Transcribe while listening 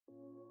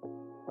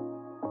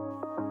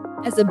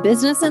As a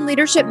business and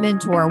leadership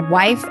mentor,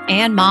 wife,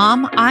 and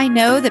mom, I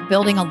know that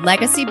building a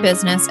legacy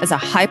business as a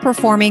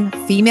high-performing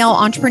female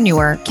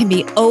entrepreneur can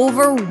be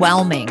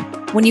overwhelming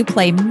when you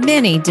play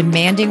many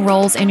demanding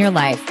roles in your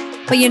life.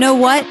 But you know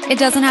what? It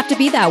doesn't have to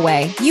be that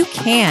way. You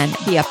can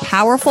be a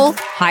powerful,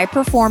 high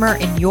performer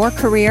in your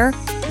career,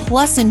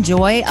 plus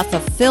enjoy a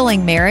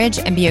fulfilling marriage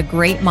and be a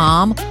great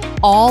mom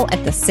all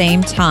at the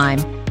same time.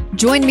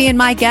 Join me and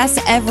my guests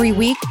every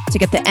week to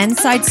get the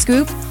inside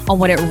scoop on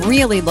what it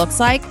really looks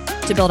like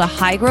to build a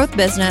high-growth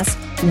business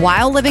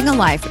while living a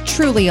life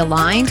truly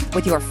aligned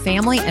with your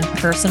family and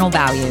personal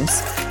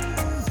values.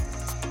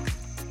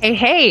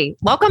 Hey,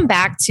 welcome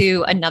back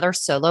to another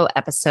solo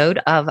episode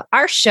of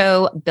our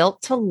show,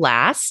 Built to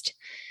Last.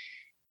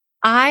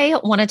 I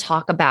want to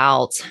talk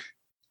about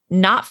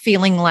not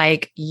feeling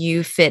like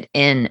you fit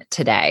in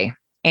today.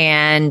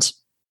 And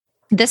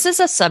this is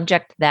a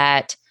subject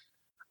that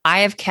I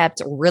have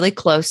kept really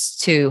close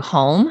to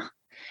home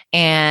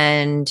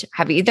and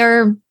have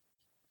either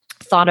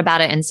thought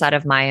about it inside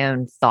of my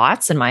own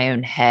thoughts and my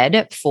own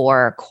head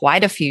for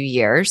quite a few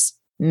years,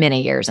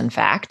 many years, in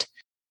fact.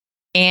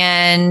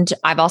 And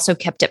I've also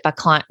kept it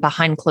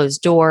behind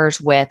closed doors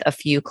with a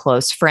few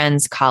close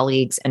friends,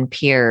 colleagues, and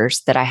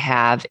peers that I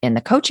have in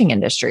the coaching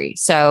industry.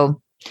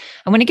 So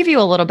I want to give you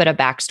a little bit of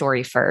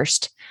backstory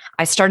first.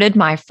 I started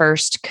my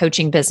first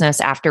coaching business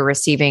after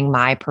receiving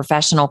my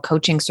professional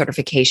coaching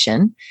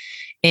certification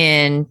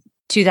in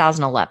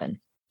 2011.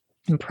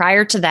 And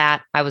prior to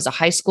that, I was a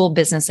high school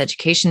business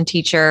education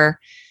teacher.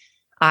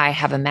 I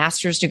have a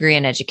master's degree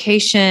in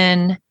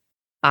education.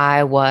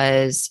 I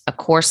was a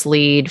course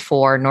lead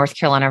for North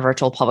Carolina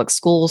Virtual Public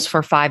Schools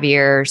for 5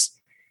 years.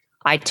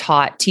 I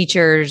taught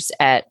teachers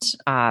at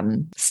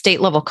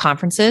state level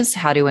conferences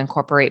how to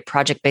incorporate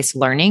project-based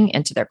learning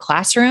into their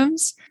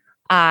classrooms.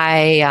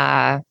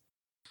 I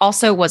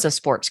also was a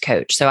sports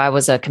coach. So I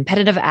was a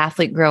competitive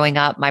athlete growing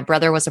up. My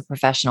brother was a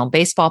professional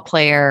baseball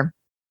player.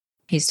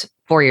 He's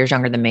 4 years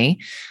younger than me,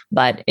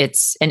 but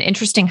it's an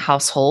interesting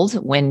household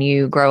when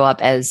you grow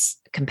up as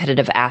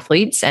competitive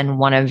athletes and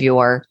one of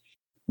your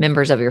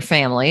members of your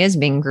family is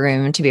being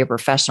groomed to be a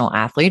professional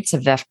athlete.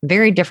 It's a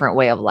very different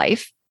way of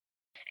life.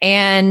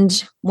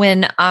 And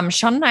when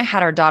Sean and I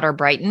had our daughter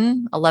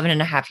Brighton 11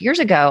 and a half years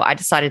ago, I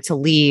decided to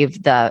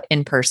leave the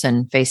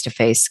in-person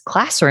face-to-face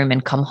classroom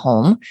and come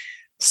home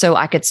so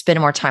I could spend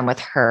more time with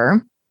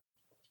her.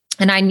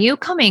 And I knew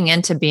coming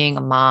into being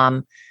a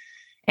mom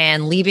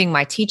and leaving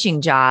my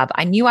teaching job,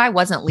 I knew I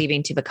wasn't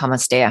leaving to become a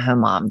stay-at-home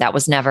mom. That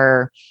was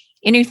never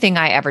anything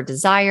I ever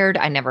desired.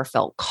 I never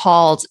felt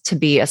called to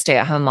be a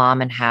stay-at-home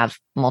mom and have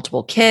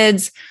multiple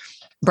kids.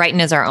 Brighton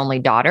is our only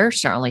daughter,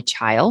 she's our only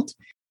child.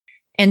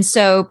 And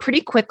so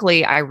pretty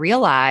quickly I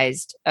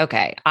realized,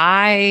 okay,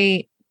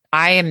 I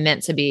am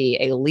meant to be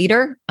a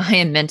leader. I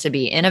am meant to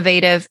be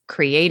innovative,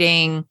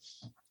 creating,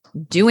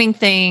 doing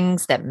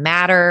things that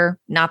matter.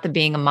 Not that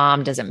being a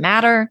mom doesn't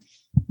matter,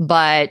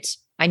 but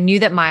I knew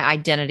that my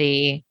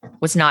identity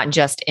was not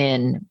just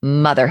in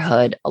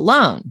motherhood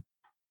alone.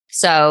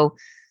 So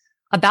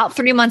about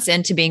 3 months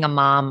into being a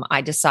mom,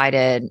 I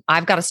decided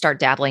I've got to start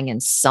dabbling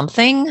in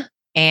something.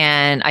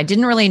 And I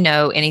didn't really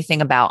know anything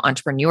about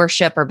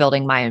entrepreneurship or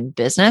building my own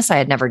business. I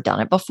had never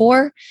done it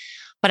before,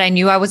 but I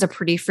knew I was a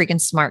pretty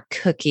freaking smart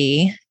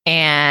cookie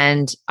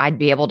and I'd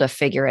be able to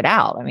figure it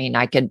out. I mean,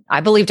 I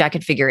believed I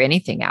could figure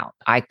anything out.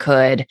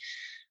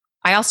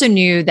 I also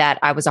knew that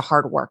I was a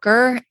hard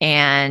worker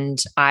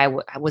and I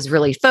was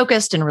really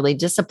focused and really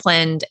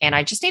disciplined. And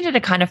I just needed to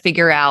kind of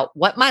figure out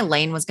what my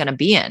lane was going to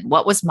be in.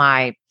 What was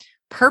my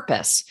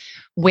purpose?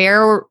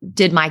 Where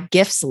did my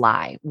gifts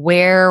lie?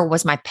 Where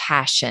was my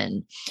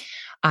passion?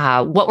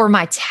 What were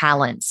my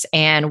talents?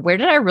 And where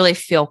did I really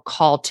feel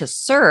called to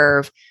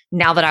serve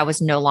now that I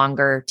was no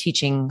longer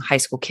teaching high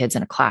school kids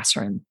in a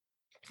classroom?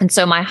 And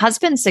so my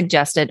husband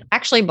suggested,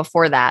 actually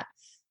before that,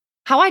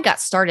 how I got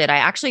started, I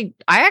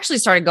actually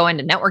started going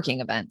to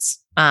networking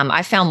events.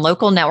 I found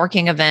local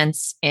networking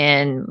events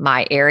in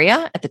my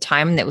area at the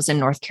time that was in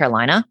North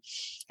Carolina.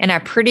 And I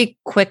pretty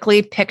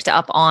quickly picked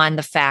up on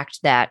the fact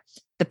that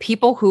the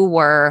people who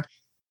were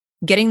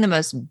getting the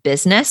most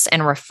business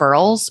and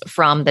referrals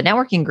from the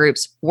networking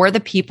groups were the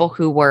people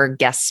who were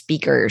guest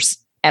speakers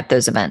at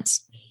those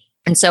events.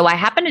 And so I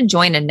happened to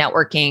join a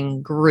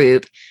networking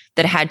group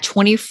that had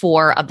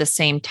 24 of the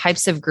same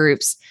types of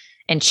groups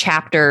and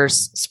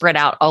chapters spread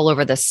out all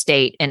over the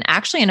state and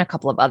actually in a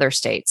couple of other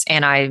states.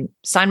 And I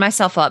signed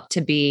myself up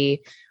to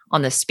be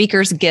on the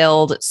Speakers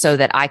Guild so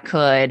that I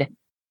could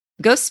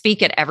go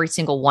speak at every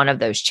single one of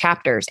those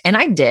chapters. And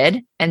I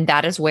did. And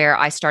that is where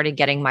I started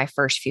getting my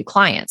first few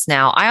clients.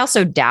 Now, I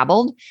also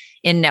dabbled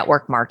in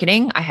network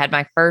marketing. I had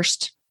my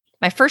first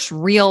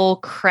real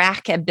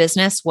crack at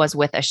business was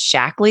with a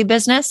Shaklee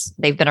business.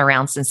 They've been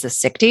around since the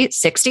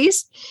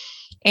 60s.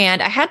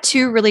 And I had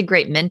two really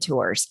great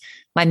mentors.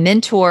 My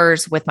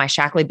mentors with my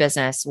Shaklee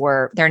business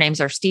their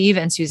names are Steve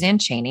and Suzanne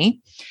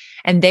Cheney.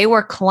 And they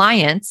were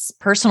clients,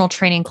 personal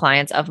training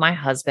clients of my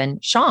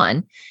husband,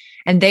 Sean.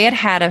 And they had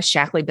had a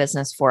Shaklee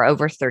business for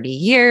over 30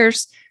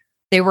 years.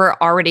 They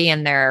were already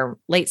in their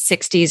late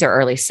 60s or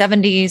early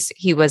 70s.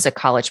 He was a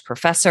college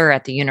professor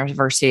at the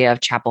University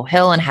of Chapel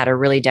Hill and had a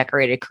really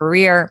decorated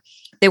career.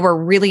 They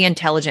were really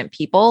intelligent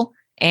people,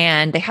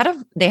 and they had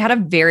a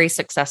very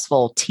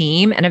successful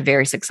team and a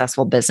very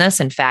successful business.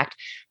 In fact,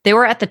 they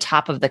were at the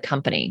top of the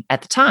company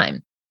at the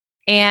time.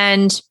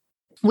 And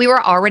we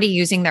were already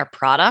using their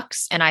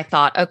products. And I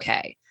thought,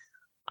 okay,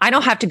 I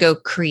don't have to go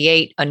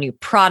create a new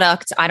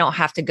product. I don't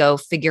have to go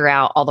figure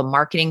out all the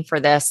marketing for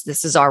this.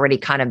 This is already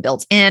kind of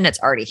built in. It's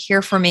already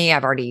here for me.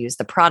 I've already used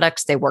the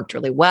products. They worked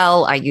really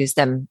well. I used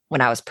them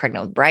when I was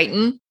pregnant with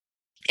Brighton,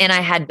 and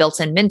I had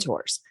built-in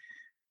mentors.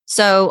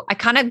 So I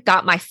kind of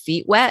got my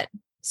feet wet,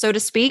 so to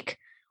speak,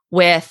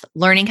 with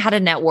learning how to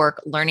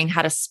network, learning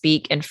how to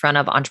speak in front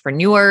of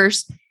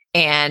entrepreneurs,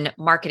 and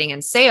marketing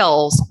and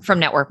sales from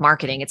network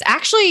marketing. It's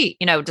actually,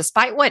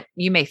 despite what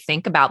you may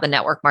think about the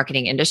network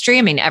marketing industry,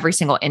 I mean, every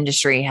single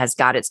industry has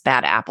got its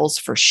bad apples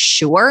for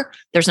sure.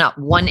 There's not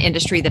one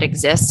industry that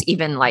exists,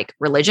 even like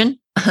religion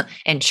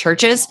and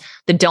churches,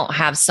 that don't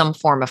have some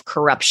form of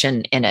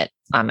corruption in it.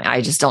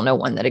 I just don't know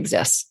one that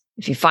exists.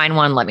 If you find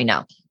one, let me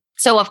know.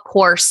 So of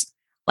course,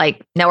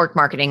 like network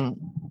marketing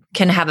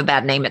can have a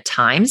bad name at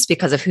times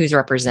because of who's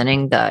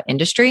representing the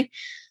industry.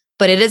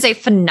 But it is a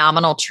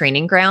phenomenal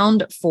training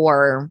ground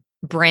for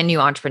brand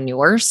new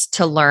entrepreneurs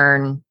to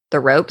learn the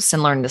ropes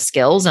and learn the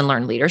skills and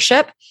learn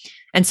leadership.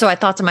 And so I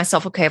thought to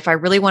myself, okay, if I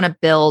really want to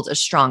build a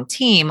strong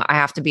team, I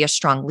have to be a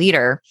strong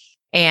leader.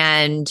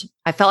 And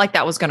I felt like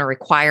that was going to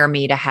require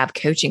me to have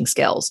coaching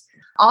skills.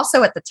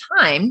 Also, at the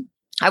time,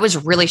 I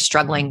was really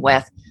struggling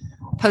with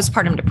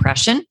postpartum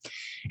depression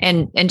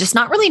and just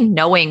not really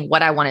knowing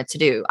what I wanted to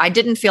do. I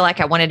didn't feel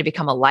like I wanted to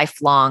become a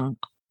lifelong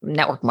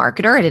network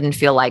marketer. I didn't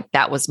feel like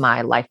that was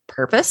my life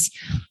purpose.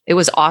 It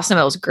was awesome.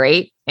 It was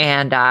great.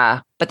 And,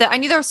 I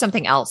knew there was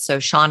something else. So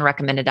Sean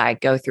recommended I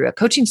go through a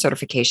coaching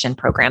certification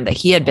program that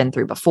he had been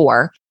through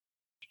before.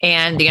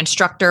 And the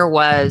instructor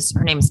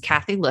her name is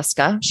Kathy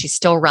Liska. She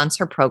still runs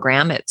her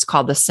program. It's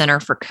called the Center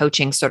for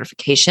Coaching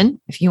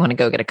Certification. If you want to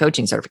go get a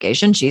coaching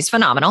certification, she's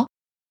phenomenal.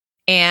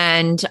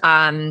 And,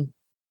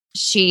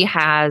 she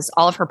has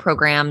all of her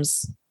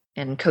programs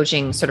and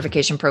coaching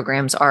certification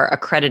programs are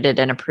accredited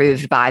and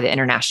approved by the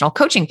International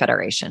Coaching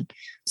Federation.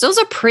 So it was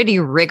a pretty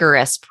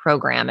rigorous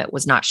program. It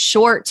was not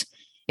short.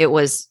 It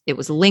was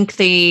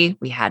lengthy.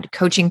 We had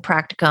coaching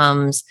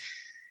practicums.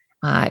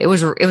 It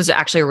was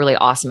actually a really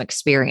awesome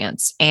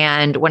experience.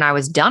 And when I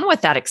was done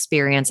with that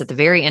experience at the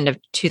very end of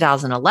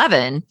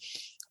 2011,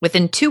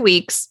 within 2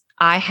 weeks,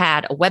 I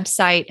had a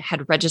website,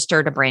 had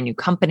registered a brand new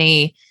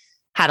company,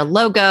 had a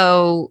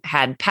logo,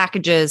 had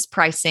packages,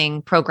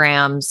 pricing,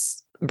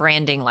 programs,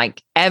 branding,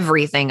 like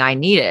everything I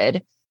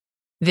needed,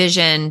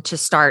 vision to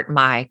start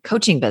my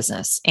coaching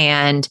business.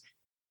 And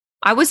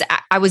I was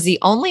the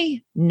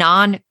only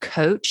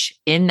non-coach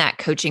in that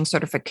coaching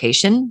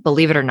certification,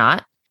 believe it or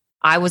not.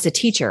 I was a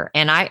teacher.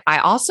 And I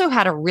also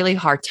had a really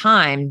hard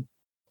time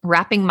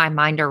wrapping my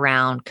mind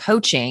around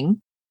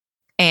coaching.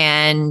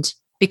 And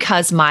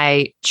because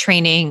my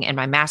training and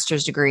my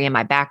master's degree and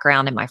my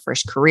background and my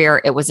first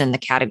career, it was in the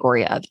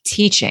category of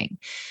teaching.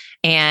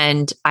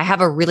 And I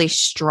have a really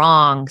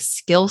strong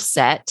skill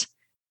set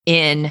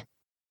in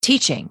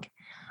teaching.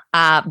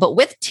 But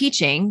with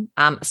teaching,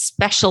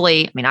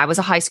 especially, I was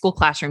a high school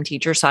classroom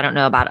teacher, so I don't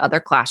know about other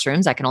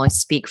classrooms. I can only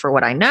speak for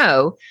what I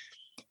know.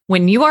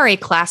 When you are a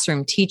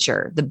classroom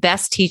teacher, the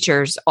best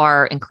teachers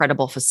are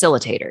incredible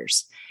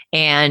facilitators.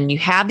 And you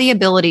have the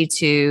ability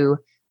to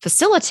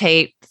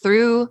facilitate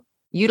through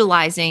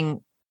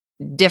utilizing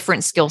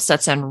different skill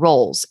sets and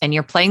roles. And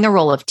you're playing the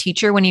role of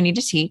teacher when you need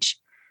to teach.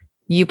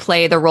 You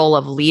play the role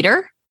of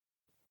leader.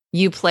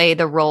 You play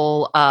the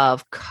role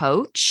of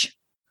coach.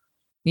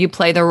 You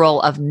play the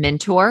role of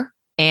mentor.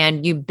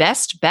 And you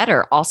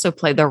better also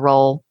play the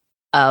role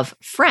of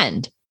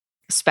friend,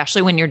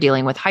 especially when you're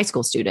dealing with high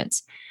school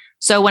students.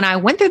 So when I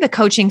went through the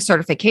coaching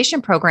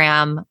certification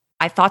program,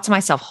 I thought to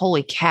myself,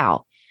 holy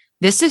cow,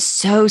 this is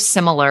so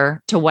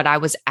similar to what I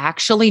was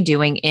actually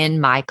doing in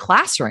my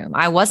classroom.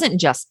 I wasn't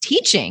just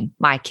teaching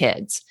my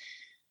kids.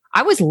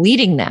 I was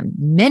leading them,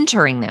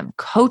 mentoring them,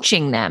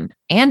 coaching them,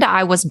 and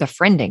I was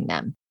befriending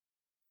them.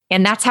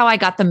 And that's how I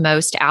got the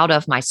most out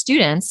of my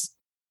students.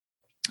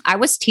 I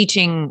was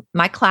teaching,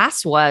 my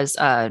class was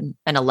an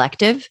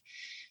elective.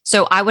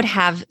 So I would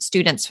have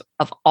students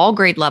of all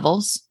grade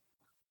levels,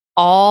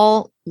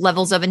 all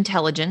levels of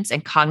intelligence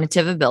and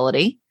cognitive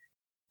ability,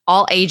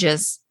 all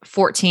ages,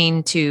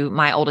 14 to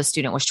my oldest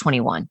student was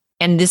 21.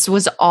 And this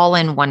was all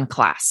in one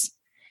class.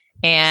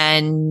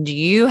 And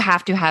you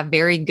have to have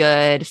very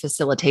good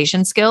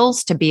facilitation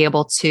skills to be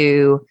able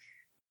to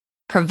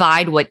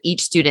provide what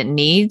each student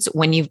needs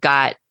when you've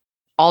got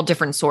all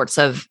different sorts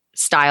of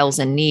styles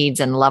and needs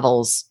and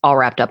levels all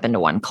wrapped up into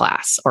one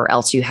class, or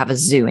else you have a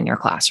zoo in your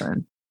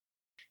classroom.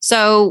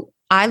 So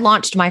I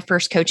launched my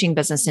first coaching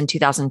business in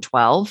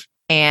 2012.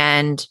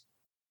 And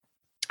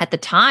at the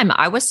time,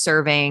 I was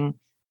serving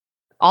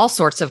all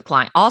sorts of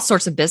clients, all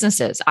sorts of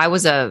businesses. I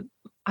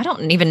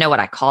don't even know what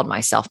I called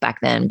myself back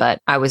then, but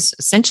I was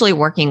essentially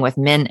working with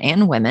men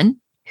and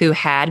women who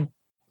had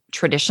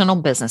traditional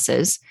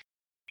businesses.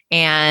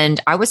 And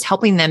I was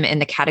helping them in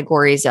the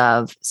categories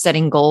of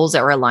setting goals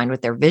that were aligned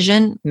with their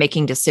vision,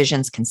 making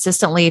decisions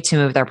consistently to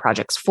move their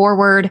projects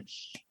forward,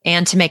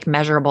 and to make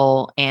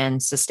measurable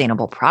and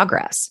sustainable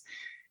progress.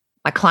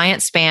 My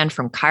clients spanned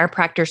from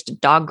chiropractors to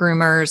dog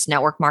groomers,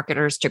 network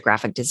marketers to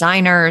graphic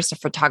designers, to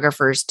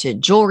photographers to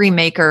jewelry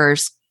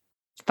makers,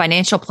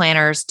 financial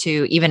planners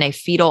to even a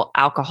fetal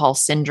alcohol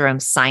syndrome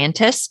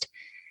scientist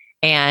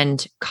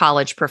and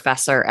college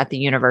professor at the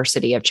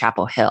University of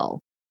Chapel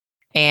Hill.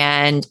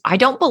 And I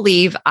don't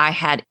believe I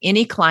had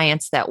any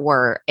clients that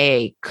were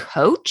a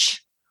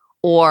coach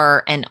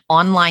or an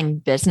online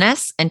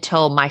business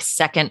until my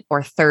second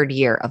or third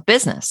year of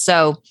business.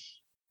 So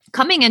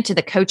coming into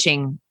the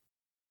coaching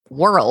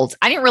world,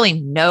 I didn't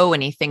really know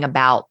anything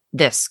about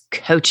this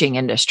coaching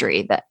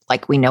industry that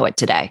like we know it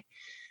today.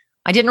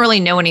 I didn't really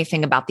know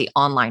anything about the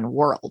online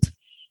world.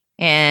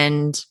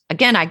 And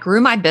again, I grew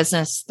my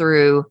business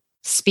through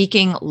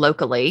speaking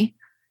locally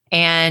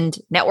and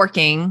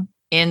networking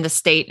in the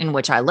state in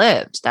which I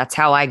lived. That's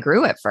how I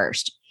grew at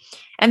first.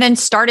 And then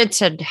started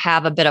to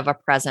have a bit of a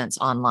presence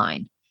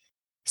online.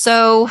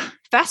 So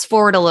fast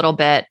forward a little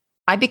bit,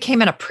 I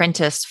became an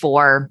apprentice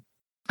for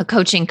a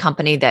coaching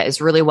company that is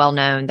really well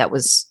known, that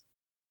was,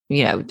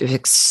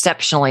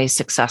 exceptionally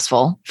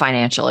successful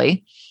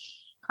financially.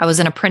 I was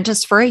an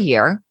apprentice for a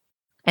year.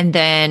 And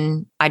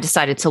then I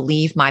decided to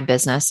leave my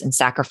business and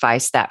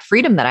sacrifice that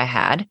freedom that I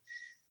had,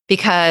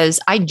 because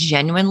I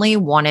genuinely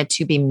wanted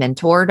to be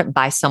mentored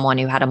by someone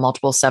who had a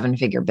multiple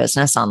seven-figure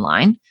business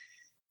online.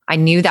 I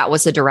knew that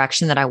was the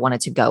direction that I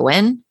wanted to go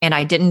in. And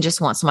I didn't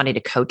just want somebody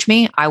to coach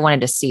me. I wanted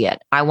to see it.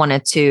 I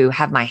wanted to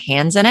have my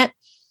hands in it.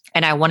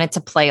 And I wanted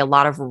to play a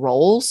lot of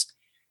roles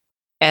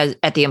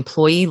at the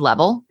employee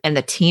level and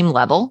the team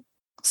level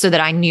so that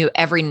I knew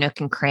every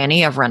nook and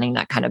cranny of running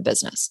that kind of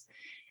business.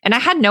 And I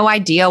had no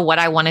idea what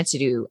I wanted to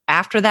do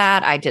after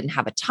that. I didn't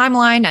have a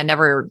timeline. I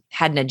never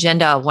had an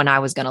agenda of when I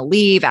was going to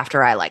leave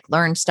after I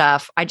learned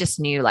stuff. I just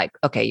knew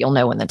okay, you'll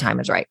know when the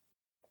time is right.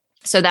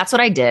 So that's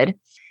what I did.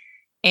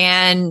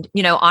 And,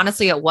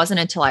 honestly, it wasn't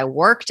until I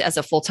worked as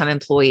a full-time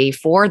employee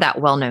for that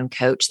well-known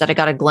coach that I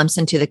got a glimpse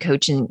into the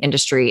coaching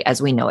industry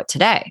as we know it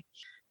today.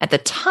 At the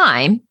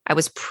time, I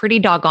was pretty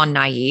doggone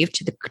naive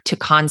to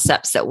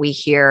concepts that we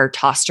hear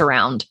tossed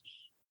around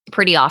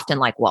pretty often,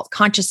 like wealth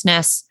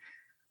consciousness,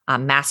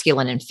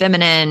 masculine and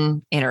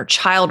feminine, inner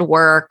child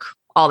work,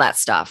 all that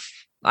stuff.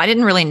 I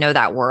didn't really know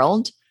that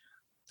world.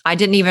 I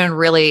didn't even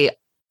really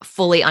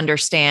fully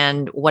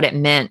understand what it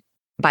meant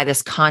by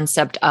this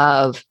concept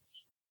of,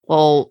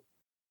 well,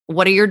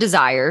 what are your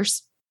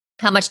desires?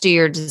 How much do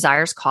your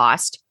desires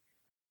cost?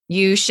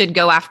 You should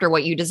go after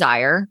what you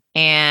desire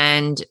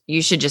and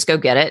you should just go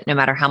get it no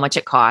matter how much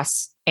it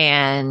costs.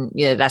 And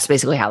that's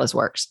basically how this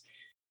works.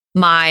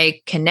 My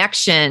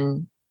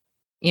connection,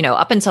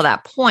 up until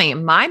that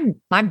point,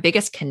 my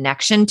biggest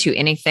connection to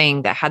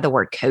anything that had the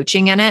word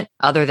coaching in it,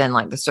 other than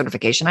the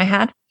certification I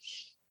had,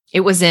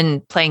 it was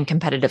in playing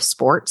competitive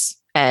sports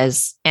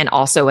and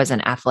also as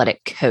an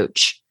athletic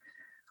coach.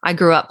 I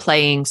grew up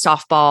playing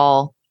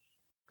softball,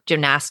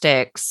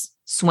 gymnastics,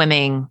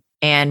 swimming,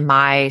 and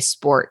my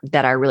sport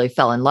that I really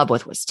fell in love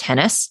with was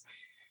tennis.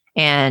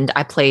 And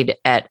I played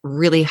at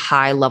really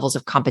high levels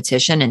of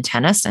competition in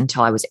tennis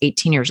until I was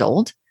 18 years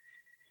old.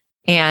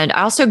 And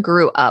I also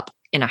grew up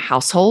in a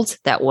household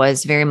that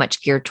was very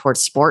much geared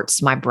towards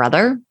sports. My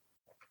brother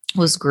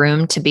was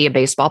groomed to be a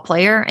baseball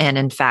player and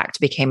in fact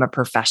became a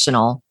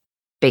professional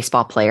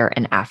baseball player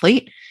and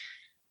athlete.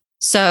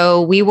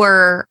 So we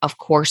were, of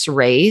course,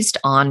 raised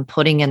on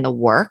putting in the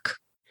work,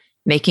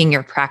 making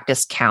your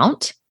practice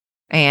count,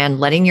 and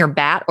letting your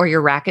bat or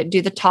your racket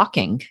do the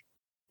talking,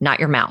 not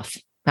your mouth.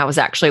 That was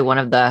actually one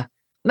of the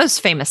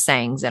most famous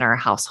sayings in our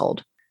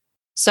household.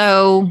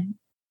 So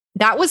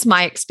that was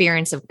my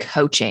experience of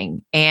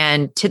coaching.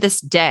 And to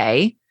this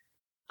day,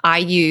 I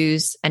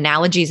use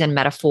analogies and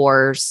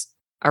metaphors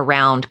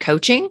around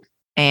coaching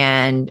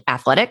and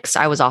athletics.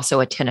 I was also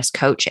a tennis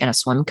coach and a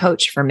swim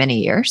coach for many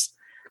years.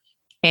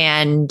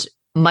 And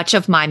much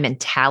of my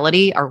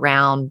mentality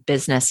around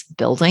business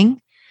building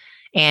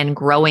and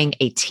growing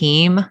a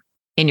team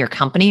in your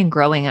company and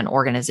growing an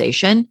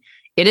organization,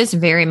 it is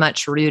very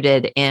much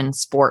rooted in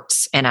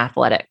sports and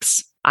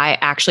athletics. I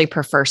actually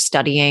prefer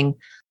studying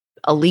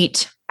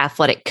elite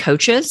athletic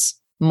coaches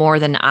more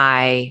than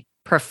I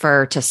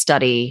prefer to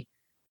study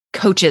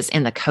coaches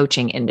in the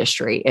coaching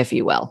industry, if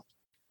you will.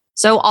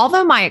 So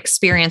although my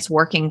experience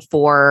working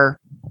for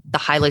the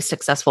highly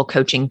successful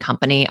coaching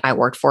company I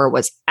worked for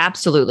was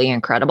absolutely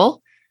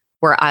incredible,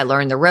 where I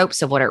learned the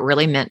ropes of what it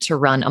really meant to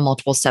run a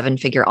multiple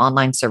seven-figure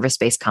online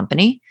service-based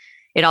company,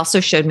 it also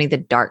showed me the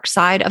dark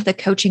side of the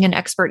coaching and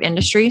expert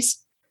industries.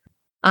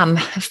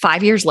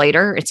 5 years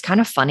later, it's kind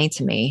of funny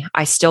to me.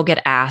 I still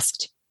get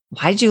asked,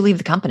 why did you leave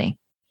the company?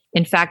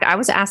 In fact, I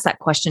was asked that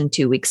question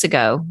 2 weeks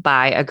ago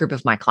by a group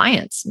of my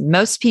clients.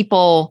 Most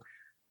people,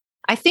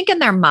 I think in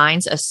their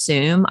minds,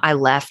 assume I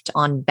left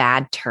on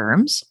bad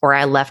terms, or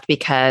I left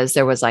because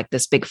there was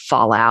this big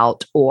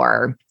fallout,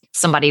 or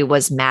somebody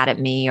was mad at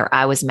me, or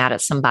I was mad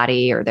at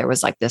somebody, or there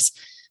was this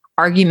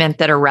argument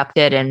that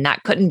erupted, and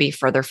that couldn't be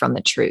further from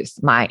the truth.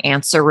 My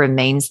answer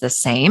remains the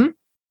same.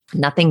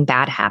 Nothing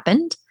bad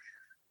happened,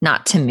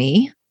 not to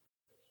me,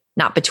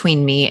 not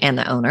between me and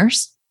the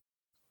owners.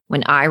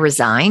 When I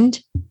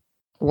resigned,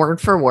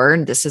 word for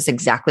word, this is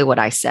exactly what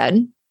I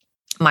said.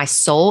 My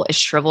soul is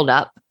shriveled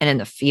up and in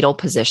the fetal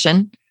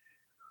position.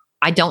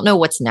 I don't know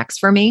what's next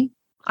for me.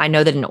 I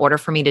know that in order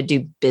for me to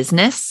do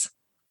business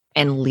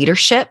and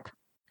leadership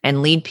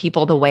and lead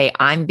people the way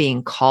I'm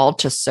being called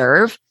to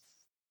serve,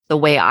 the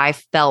way I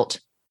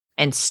felt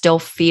and still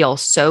feel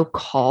so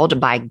called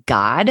by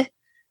God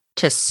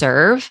to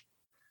serve,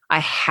 I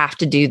have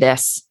to do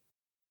this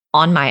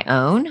on my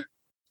own.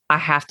 I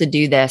have to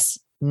do this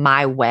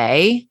my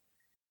way,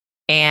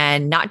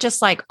 and not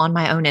just like on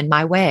my own in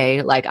my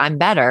way, like I'm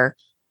better,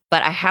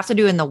 but I have to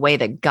do it in the way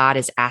that God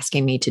is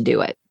asking me to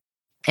do it.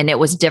 And it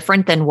was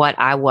different than what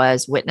I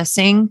was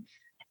witnessing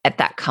at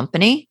that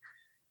company.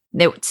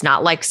 It's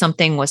not like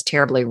something was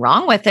terribly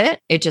wrong with it.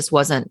 It just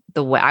wasn't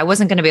the way. I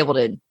wasn't going to be able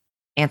to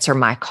answer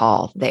my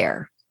call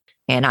there.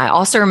 And I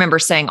also remember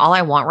saying, all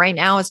I want right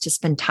now is to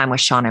spend time with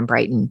Sean and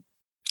Brighton.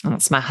 And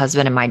that's my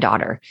husband and my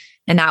daughter.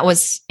 And that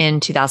was in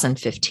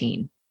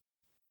 2015.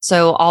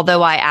 So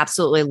although I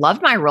absolutely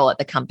loved my role at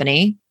the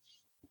company,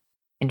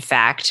 in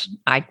fact,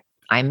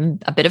 I'm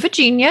a bit of a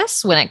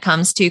genius when it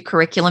comes to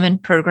curriculum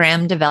and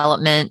program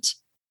development,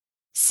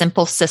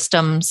 simple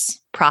systems,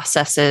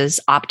 processes,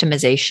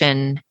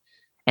 optimization,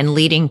 and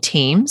leading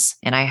teams.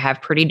 And I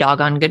have pretty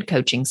doggone good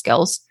coaching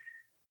skills.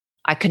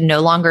 I could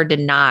no longer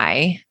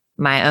deny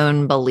my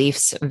own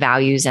beliefs,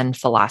 values, and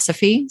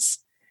philosophies.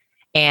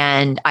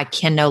 And I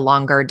can no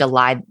longer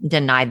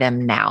deny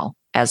them now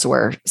as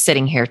we're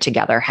sitting here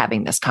together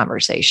having this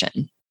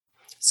conversation.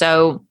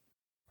 So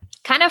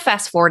kind of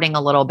fast forwarding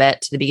a little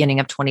bit to the beginning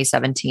of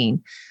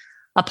 2017,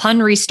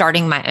 upon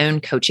restarting my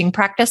own coaching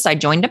practice, I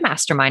joined a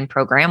mastermind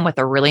program with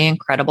a really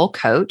incredible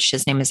coach.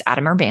 His name is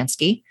Adam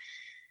Urbanski.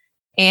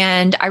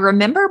 And I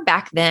remember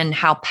back then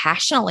how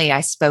passionately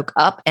I spoke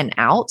up and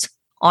out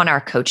on our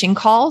coaching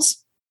calls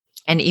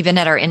and even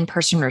at our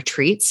in-person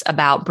retreats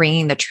about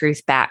bringing the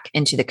truth back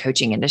into the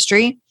coaching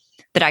industry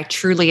that I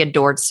truly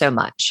adored so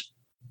much.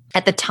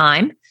 At the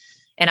time,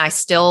 and I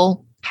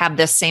still have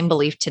this same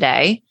belief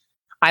today,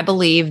 I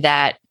believe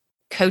that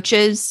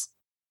coaches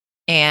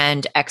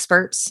and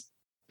experts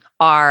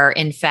are,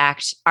 in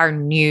fact, our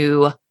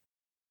new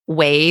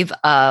wave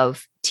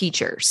of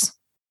teachers,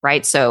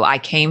 right? So I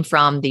came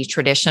from the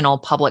traditional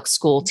public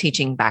school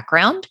teaching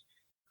background.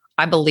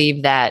 I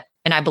believe that,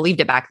 and I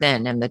believed it back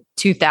then in the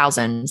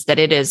 2000s, that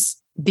it is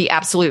the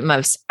absolute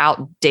most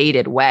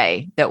outdated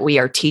way that we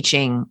are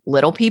teaching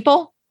little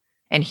people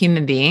and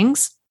human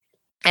beings.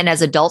 And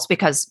as adults,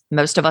 because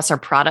most of us are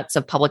products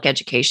of public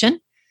education,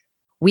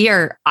 we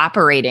are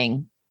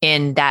operating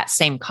in that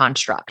same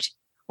construct,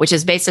 which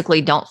is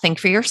basically don't think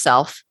for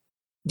yourself,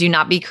 do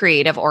not be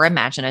creative or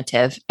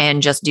imaginative,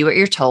 and just do what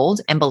you're told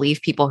and believe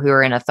people who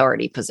are in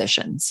authority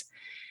positions.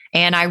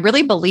 And I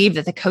really believe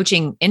that the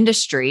coaching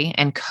industry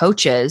and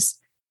coaches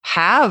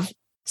have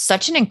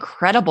such an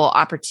incredible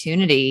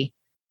opportunity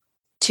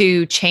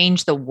to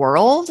change the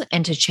world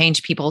and to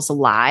change people's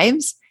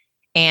lives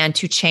and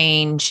to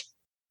change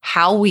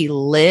how we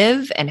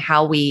live and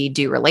how we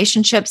do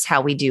relationships,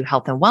 how we do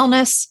health and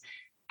wellness,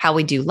 how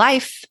we do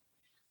life,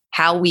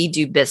 how we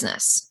do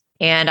business.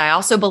 And I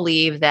also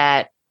believe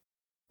that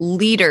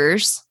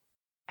leaders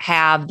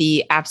have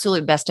the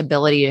absolute best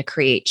ability to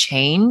create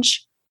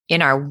change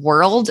in our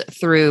world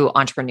through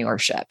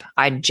entrepreneurship.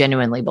 I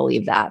genuinely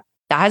believe that.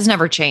 That has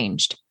never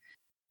changed.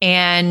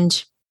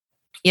 And,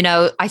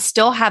 I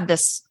still have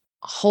this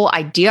whole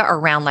idea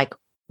around like,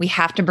 we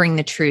have to bring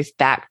the truth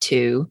back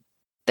to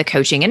the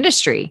coaching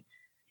industry.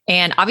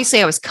 And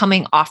obviously I was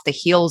coming off the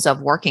heels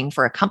of working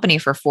for a company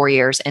for 4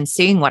 years and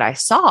seeing what I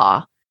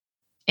saw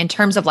in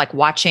terms of like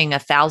watching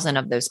 1,000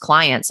 of those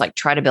clients like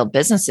try to build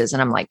businesses.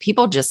 And I'm like,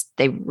 people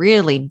they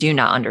really do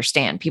not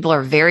understand. People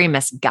are very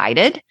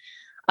misguided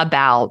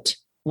about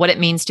what it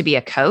means to be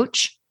a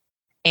coach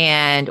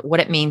and what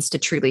it means to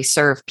truly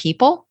serve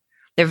people.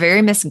 They're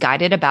very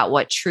misguided about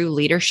what true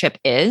leadership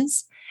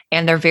is.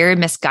 And they're very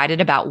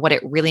misguided about what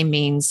it really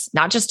means,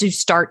 not just to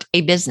start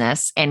a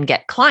business and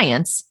get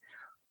clients,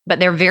 but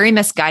they're very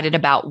misguided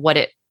about what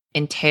it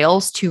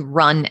entails to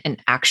run an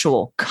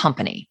actual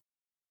company.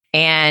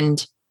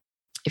 And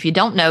if you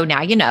don't know,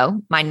 now you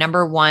know, my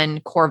number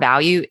one core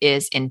value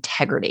is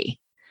integrity.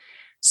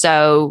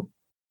 So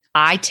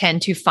I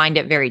tend to find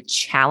it very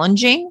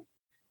challenging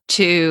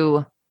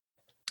to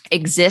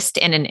exist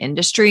in an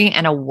industry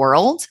and a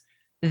world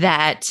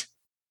that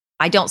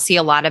I don't see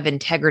a lot of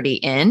integrity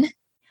in.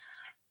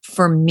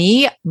 For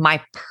me,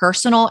 my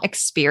personal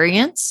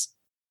experience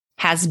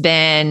has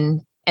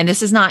been, and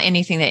this is not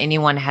anything that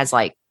anyone has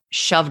like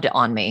shoved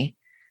on me.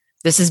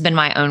 This has been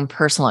my own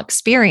personal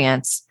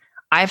experience.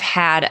 I've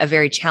had a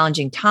very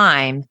challenging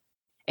time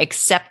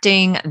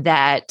accepting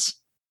that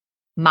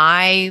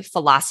my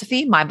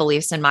philosophy, my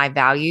beliefs, and my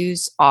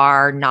values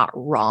are not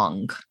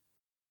wrong.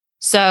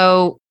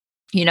 So,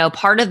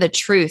 part of the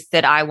truth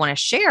that I want to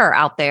share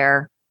out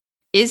there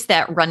is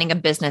that running a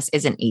business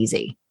isn't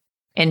easy.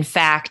 In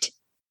fact,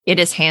 it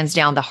is hands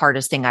down the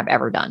hardest thing I've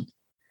ever done.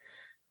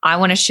 I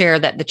want to share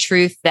that the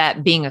truth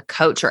that being a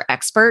coach or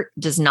expert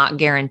does not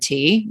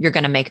guarantee you're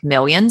going to make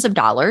millions of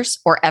dollars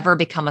or ever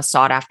become a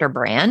sought after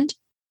brand.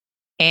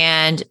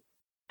 And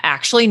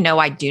actually, no,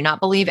 I do not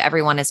believe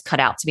everyone is cut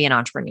out to be an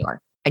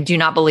entrepreneur. I do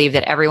not believe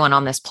that everyone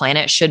on this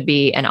planet should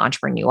be an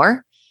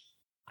entrepreneur.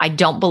 I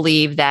don't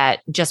believe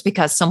that just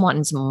because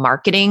someone's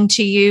marketing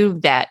to you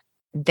that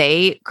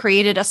they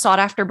created a sought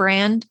after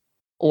brand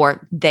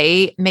or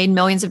they made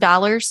millions of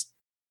dollars.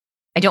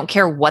 I don't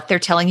care what they're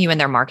telling you in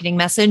their marketing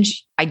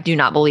message. I do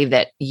not believe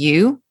that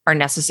you are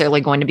necessarily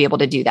going to be able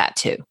to do that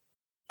too.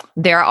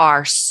 There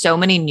are so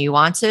many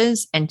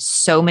nuances and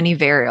so many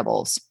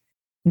variables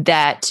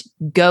that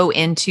go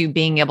into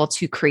being able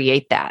to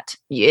create that.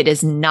 It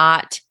is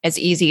not as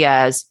easy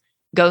as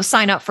go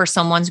sign up for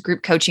someone's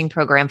group coaching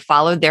program,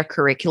 follow their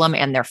curriculum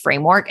and their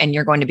framework, and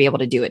you're going to be able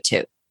to do it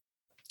too.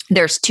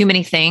 There's too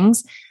many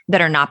things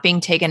that are not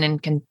being taken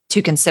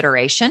into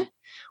consideration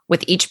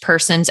with each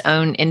person's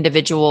own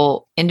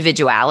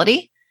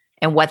individuality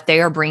and what they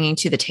are bringing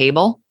to the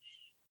table.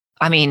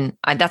 I mean,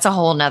 that's a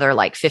whole nother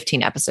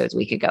 15 episodes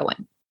we could go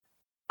in.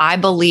 I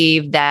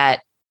believe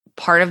that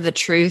part of the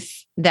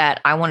truth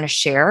that I want to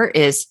share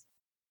is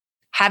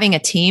having a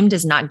team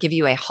does not give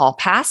you a hall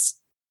pass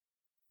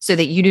so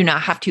that you do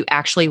not have to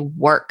actually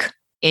work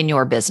in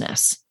your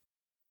business.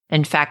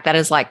 In fact, that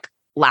is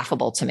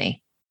laughable to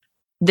me.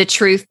 The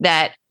truth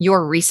that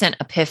your recent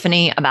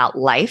epiphany about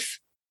life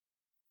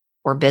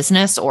or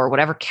business or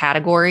whatever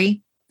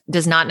category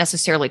does not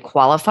necessarily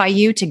qualify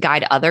you to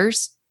guide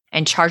others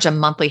and charge a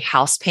monthly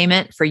house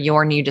payment for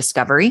your new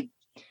discovery.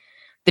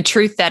 The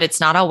truth that it's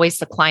not always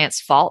the client's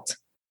fault.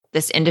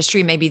 This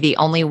industry may be the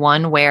only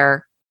one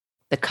where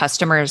the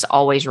customer is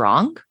always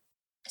wrong.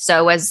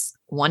 So as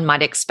one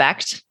might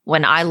expect,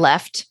 when I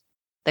left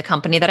the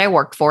company that I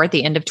worked for at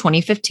the end of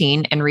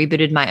 2015 and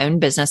rebooted my own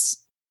business,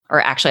 or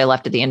actually I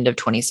left at the end of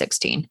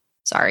 2016,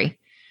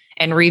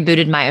 and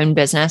rebooted my own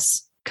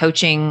business,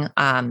 coaching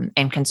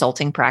and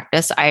consulting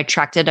practice, I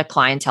attracted a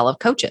clientele of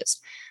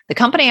coaches. The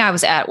company I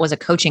was at was a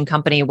coaching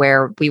company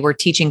where we were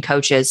teaching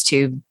coaches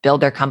to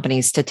build their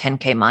companies to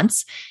 10K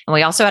months. And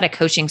we also had a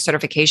coaching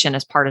certification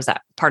as part of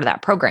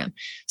that program.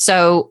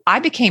 So I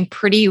became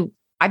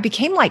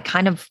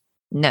kind of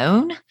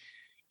known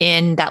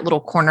in that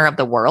little corner of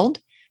the world.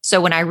 So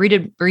when I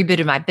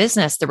rebooted my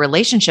business, the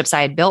relationships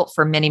I had built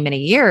for many, many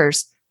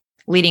years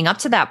leading up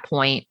to that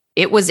point,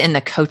 it was in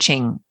the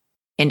coaching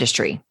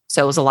industry.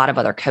 So it was a lot of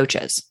other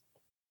coaches.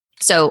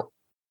 So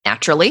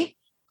naturally,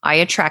 I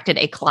attracted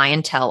a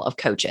clientele of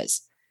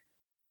coaches.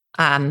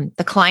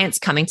 The clients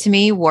coming to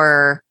me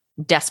were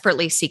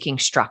desperately seeking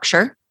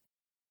structure.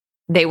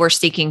 They were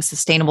seeking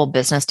sustainable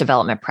business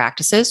development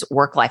practices,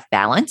 work-life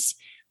balance.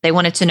 They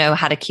wanted to know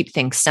how to keep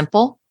things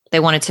simple. They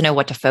wanted to know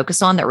what to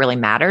focus on that really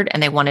mattered.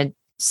 And they wanted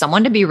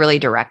someone to be really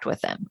direct with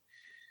them.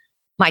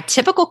 My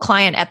typical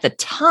client at the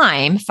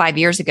time, 5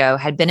 years ago,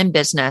 had been in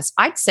business,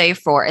 I'd say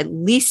for at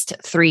least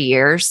 3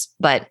 years,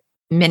 but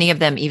many of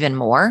them even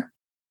more.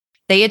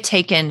 They had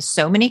taken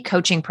so many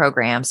coaching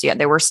programs, yet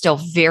they were still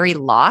very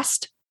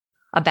lost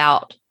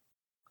about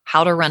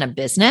how to run a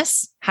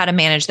business, how to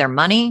manage their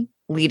money,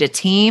 lead a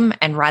team,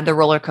 and ride the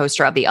roller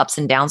coaster of the ups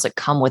and downs that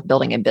come with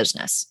building a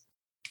business.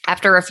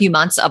 After a few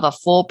months of a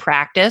full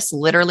practice,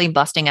 literally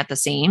busting at the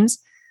seams,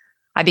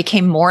 I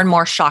became more and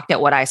more shocked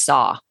at what I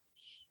saw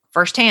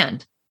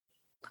firsthand.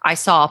 I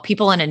saw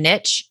people in a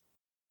niche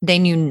they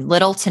knew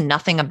little to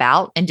nothing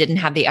about and didn't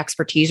have the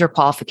expertise or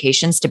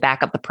qualifications to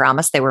back up the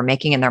promise they were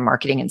making in their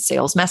marketing and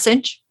sales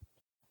message.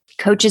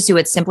 Coaches who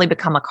had simply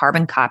become a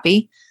carbon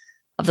copy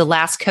of the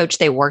last coach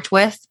they worked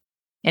with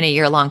in a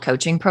year-long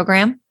coaching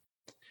program.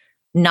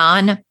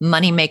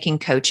 Non-money-making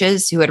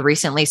coaches who had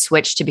recently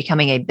switched to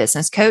becoming a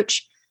business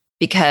coach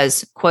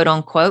because, quote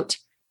unquote,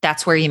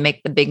 that's where you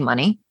make the big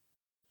money.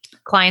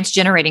 Clients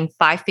generating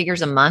 5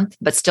 figures a month,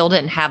 but still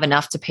didn't have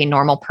enough to pay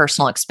normal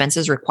personal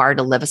expenses required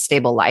to live a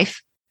stable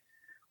life.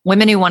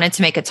 Women who wanted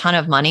to make a ton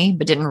of money,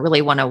 but didn't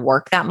really want to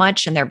work that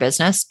much in their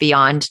business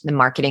beyond the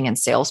marketing and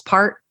sales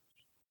part.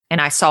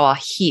 And I saw a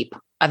heap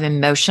of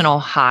emotional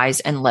highs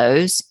and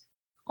lows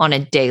on a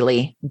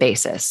daily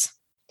basis.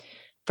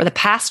 For the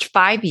past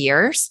 5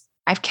 years,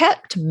 I've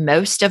kept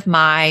most of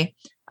my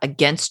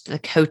against the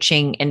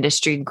coaching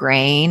industry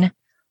grain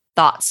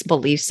thoughts,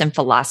 beliefs, and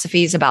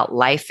philosophies about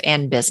life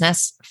and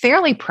business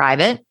fairly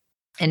private.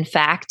 In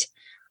fact,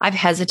 I've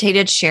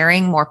hesitated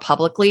sharing more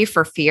publicly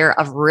for fear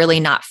of really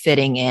not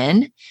fitting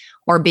in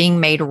or being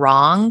made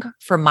wrong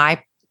for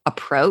my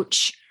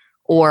approach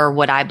or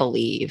what I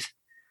believe.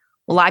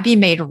 Will I be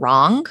made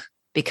wrong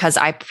because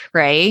I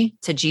pray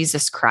to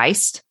Jesus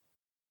Christ,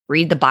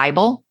 read the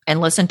Bible, and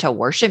listen to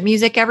worship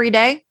music every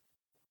day?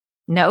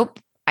 Nope,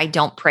 I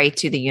don't pray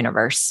to the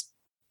universe.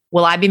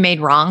 Will I be made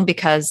wrong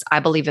because I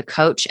believe a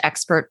coach,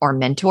 expert, or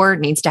mentor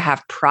needs to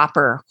have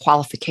proper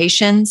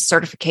qualifications,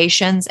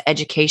 certifications,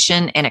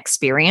 education, and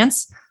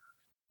experience,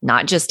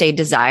 not just a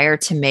desire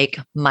to make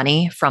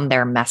money from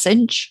their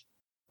message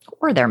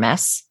or their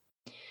mess?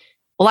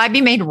 Will I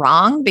be made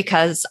wrong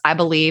because I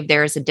believe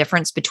there is a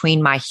difference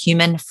between my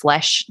human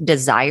flesh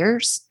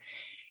desires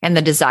and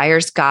the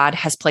desires God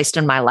has placed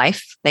in my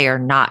life? They are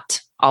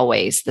not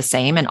always the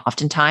same, and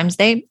oftentimes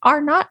they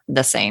are not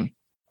the same.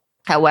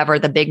 However,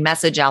 the big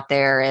message out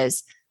there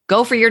is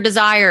go for your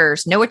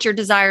desires, know what your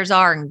desires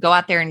are, and go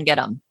out there and get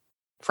them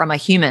from a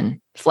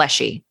human,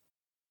 fleshy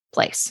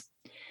place.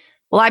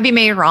 Will I be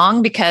made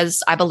wrong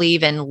because I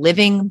believe in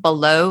living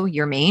below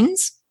your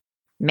means,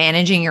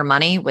 managing your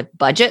money with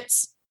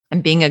budgets,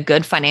 and being a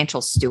good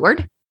financial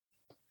steward?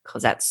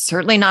 Because that's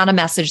certainly not a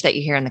message that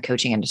you hear in the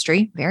coaching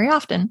industry very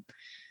often.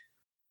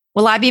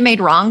 Will I be made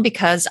wrong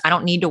because I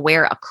don't need to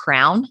wear a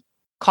crown,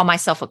 call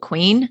myself a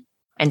queen,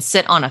 and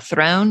sit on a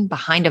throne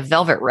behind a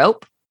velvet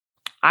rope?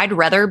 I'd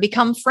rather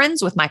become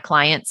friends with my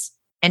clients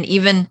and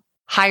even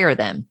hire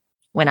them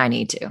when I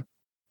need to.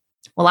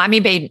 Will I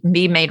be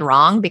made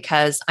wrong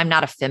because I'm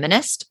not a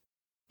feminist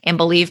and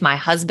believe my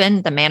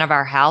husband, the man of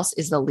our house,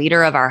 is the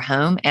leader of our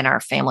home and our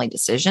family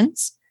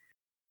decisions?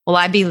 Will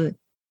I be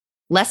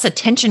less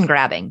attention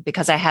grabbing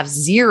because I have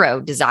zero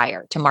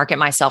desire to market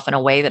myself in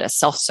a way that is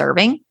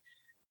self-serving?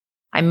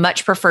 I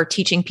much prefer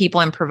teaching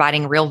people and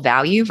providing real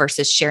value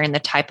versus sharing the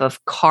type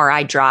of car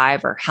I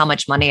drive or how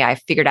much money I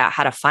figured out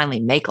how to finally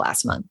make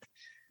last month.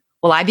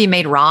 Will I be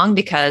made wrong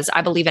because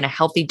I believe in a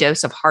healthy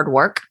dose of hard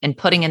work and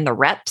putting in the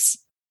reps?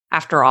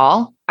 After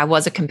all, I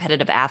was a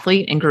competitive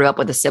athlete and grew up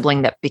with a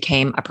sibling that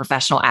became a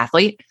professional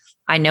athlete.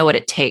 I know what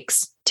it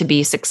takes to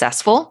be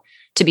successful,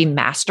 to be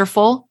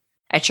masterful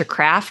at your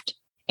craft,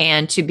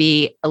 and to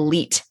be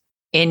elite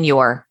in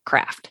your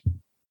craft.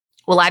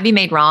 Will I be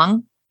made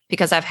wrong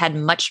because I've had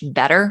much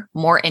better,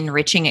 more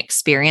enriching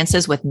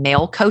experiences with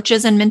male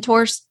coaches and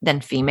mentors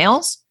than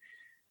females?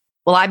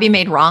 Will I be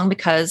made wrong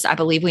because I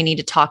believe we need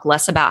to talk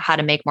less about how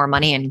to make more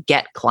money and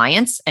get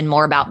clients and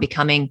more about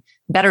becoming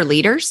better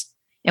leaders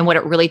and what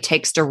it really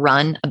takes to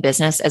run a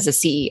business as a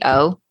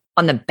CEO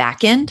on the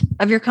back end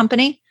of your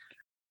company?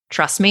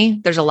 Trust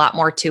me, there's a lot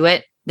more to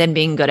it than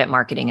being good at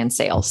marketing and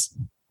sales.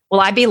 Will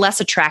I be less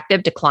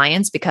attractive to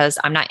clients because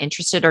I'm not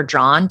interested or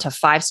drawn to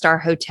 5-star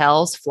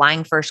hotels,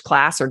 flying first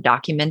class, or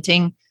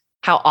documenting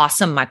how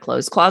awesome my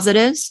clothes closet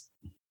is?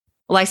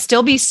 Will I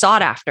still be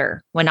sought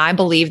after when I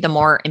believe the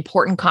more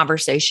important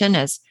conversation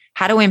is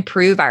how to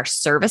improve our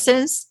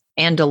services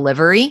and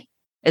delivery,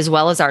 as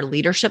well as our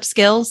leadership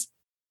skills,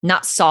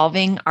 not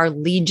solving our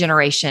lead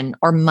generation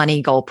or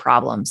money goal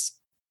problems?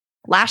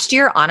 Last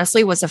year,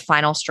 honestly, was a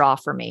final straw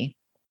for me.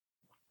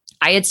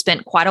 I had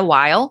spent quite a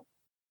while,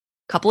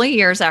 couple of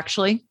years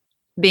actually,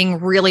 being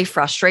really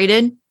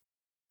frustrated,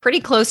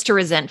 pretty close to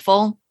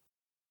resentful.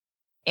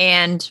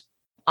 And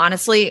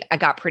honestly, I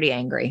got pretty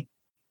angry,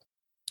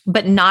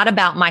 but not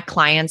about my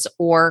clients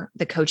or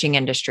the coaching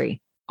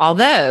industry.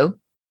 Although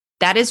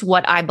that is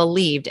what I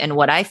believed and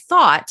what I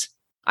thought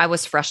I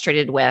was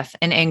frustrated with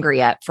and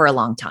angry at for a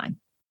long time.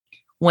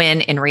 When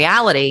in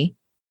reality,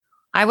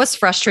 I was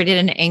frustrated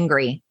and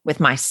angry with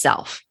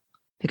myself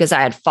because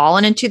I had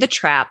fallen into the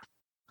trap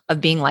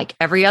of being like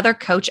every other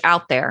coach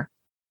out there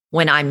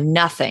when I'm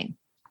nothing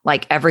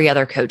like every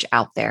other coach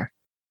out there.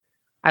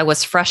 I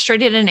was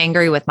frustrated and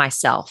angry with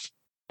myself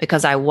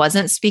because I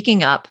wasn't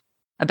speaking up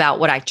about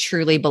what I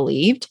truly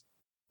believed.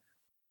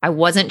 I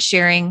wasn't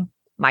sharing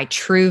my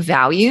true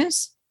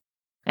values,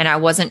 and I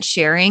wasn't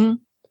sharing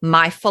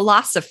my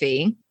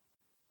philosophy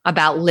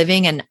about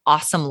living an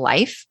awesome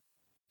life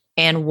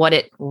and what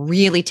it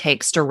really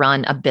takes to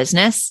run a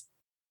business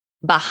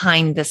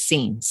behind the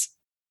scenes.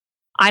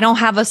 I don't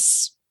have a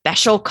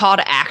special call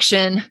to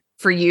action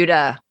for you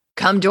to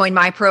come join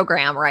my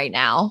program right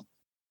now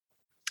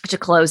to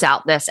close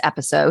out this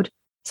episode.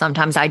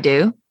 Sometimes I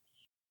do.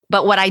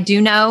 But what I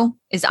do know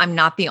is I'm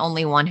not the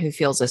only one who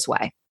feels this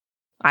way.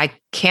 I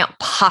can't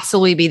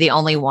possibly be the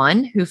only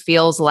one who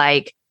feels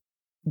like,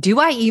 do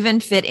I even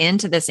fit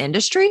into this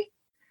industry?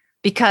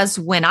 Because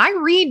when I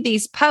read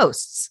these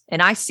posts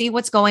and I see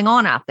what's going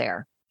on out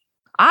there,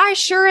 I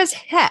sure as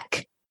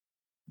heck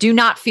do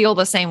not feel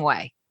the same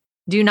way.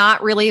 Do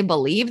not really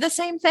believe the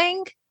same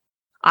thing.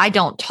 I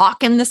don't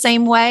talk in the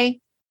same way.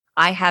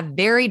 I have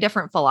very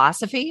different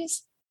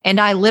philosophies, and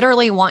I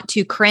literally want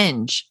to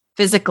cringe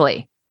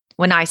physically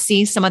when I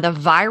see some of the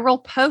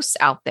viral posts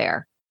out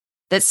there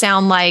that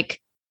sound like,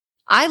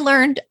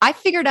 I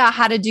figured out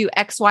how to do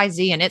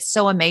XYZ and it's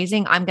so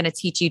amazing. I'm going to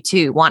teach you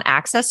too. Want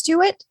access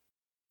to it?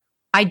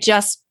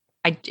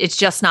 It's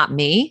just not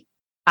me.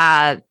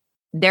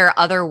 There are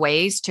other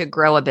ways to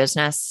grow a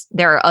business.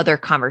 There are other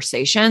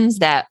conversations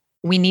that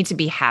we need to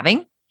be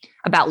having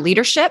about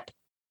leadership,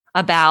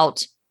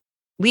 about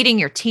leading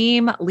your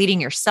team,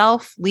 leading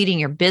yourself, leading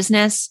your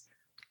business,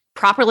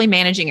 properly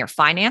managing your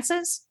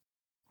finances,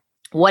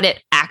 what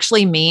it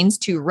actually means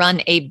to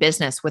run a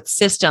business with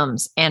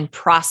systems and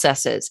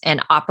processes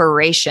and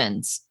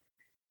operations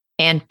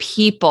and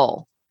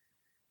people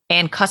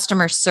and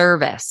customer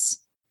service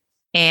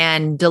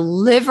and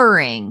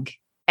delivering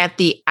at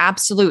the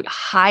absolute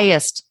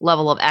highest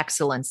level of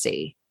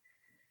excellency.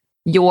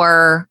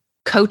 Your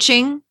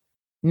coaching,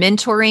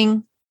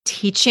 mentoring,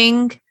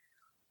 teaching,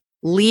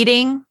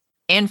 leading,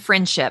 and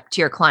friendship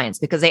to your clients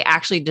because they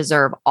actually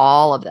deserve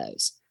all of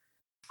those.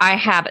 I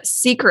have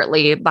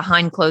secretly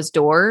behind closed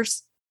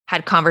doors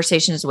had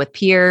conversations with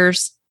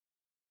peers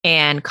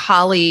and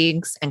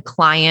colleagues and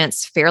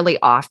clients fairly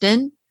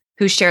often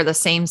who share the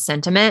same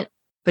sentiment,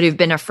 but who've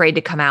been afraid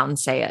to come out and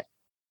say it.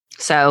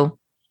 So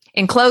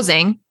in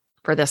closing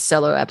for this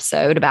solo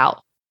episode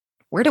about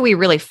where do we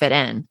really fit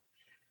in?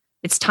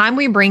 It's time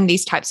we bring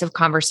these types of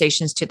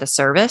conversations to the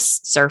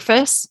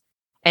surface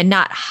and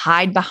not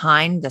hide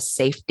behind the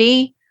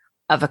safety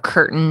of a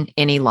curtain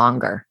any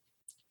longer.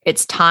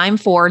 It's time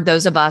for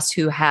those of us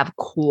who have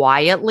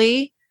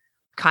quietly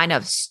kind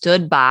of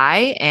stood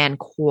by and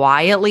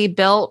quietly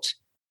built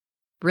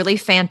really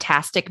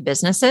fantastic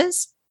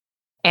businesses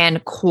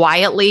and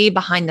quietly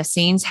behind the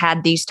scenes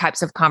had these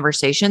types of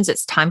conversations.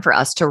 It's time for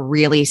us to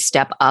really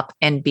step up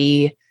and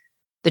be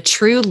the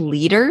true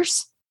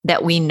leaders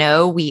that we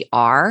know we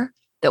are,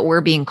 that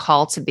we're being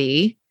called to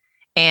be,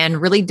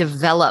 and really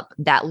develop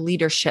that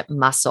leadership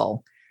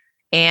muscle.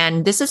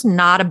 And this is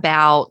not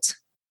about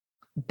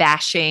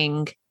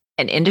bashing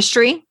an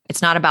industry.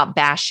 It's not about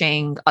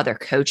bashing other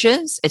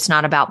coaches. It's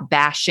not about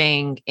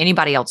bashing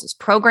anybody else's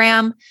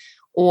program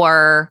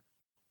or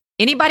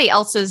anybody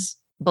else's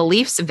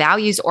beliefs,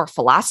 values, or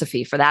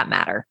philosophy for that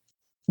matter.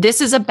 This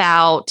is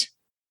about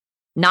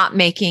not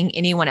making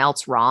anyone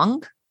else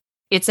wrong.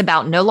 It's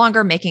about no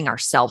longer making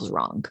ourselves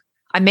wrong.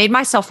 I made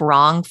myself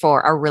wrong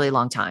for a really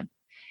long time.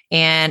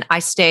 And I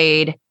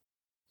stayed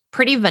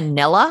pretty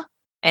vanilla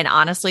and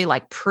honestly,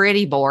 like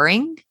pretty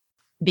boring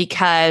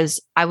because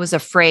I was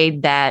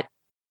afraid that,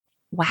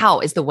 wow,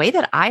 is the way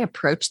that I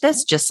approach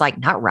this just like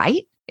not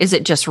right? Is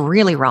it just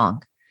really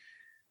wrong?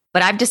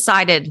 But I've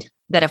decided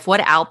that if what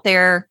out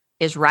there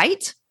is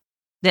right,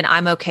 then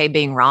I'm okay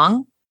being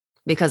wrong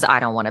because I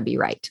don't want to be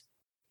right.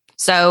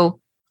 So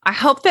I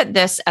hope that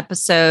this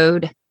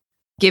episode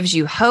gives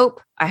you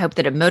hope. I hope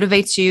that it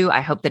motivates you.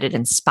 I hope that it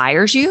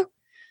inspires you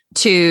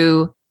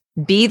to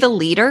be the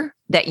leader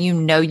that you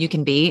know you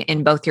can be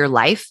in both your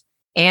life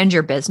and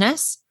your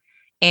business,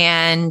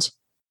 and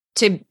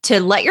to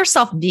let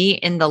yourself be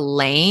in the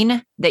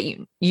lane that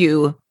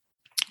you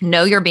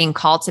know you're being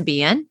called to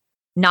be in,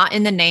 not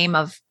in the name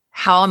of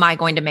how am I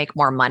going to make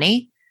more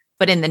money,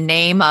 but in the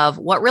name of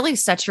what really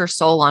sets your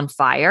soul on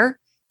fire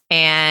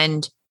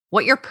and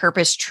what your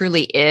purpose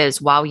truly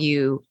is while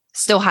you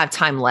still have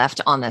time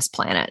left on this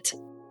planet.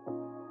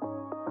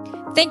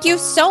 Thank you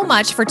so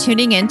much for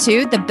tuning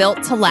into the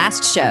Built to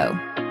Last show.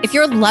 If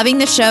you're loving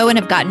the show and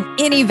have gotten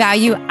any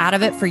value out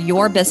of it for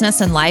your business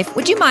and life,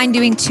 would you mind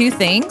doing two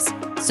things?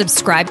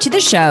 Subscribe to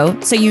the show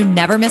so you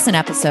never miss an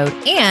episode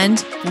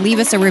and leave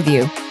us a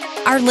review.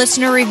 Our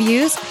listener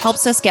reviews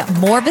helps us get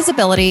more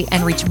visibility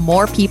and reach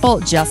more people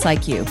just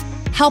like you.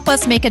 Help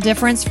us make a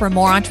difference for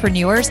more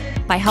entrepreneurs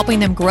by helping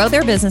them grow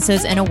their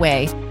businesses in a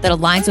way that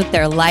aligns with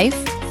their life,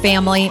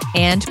 family,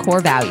 and core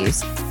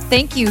values.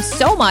 Thank you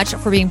so much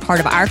for being part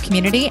of our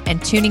community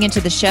and tuning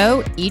into the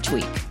show each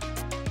week.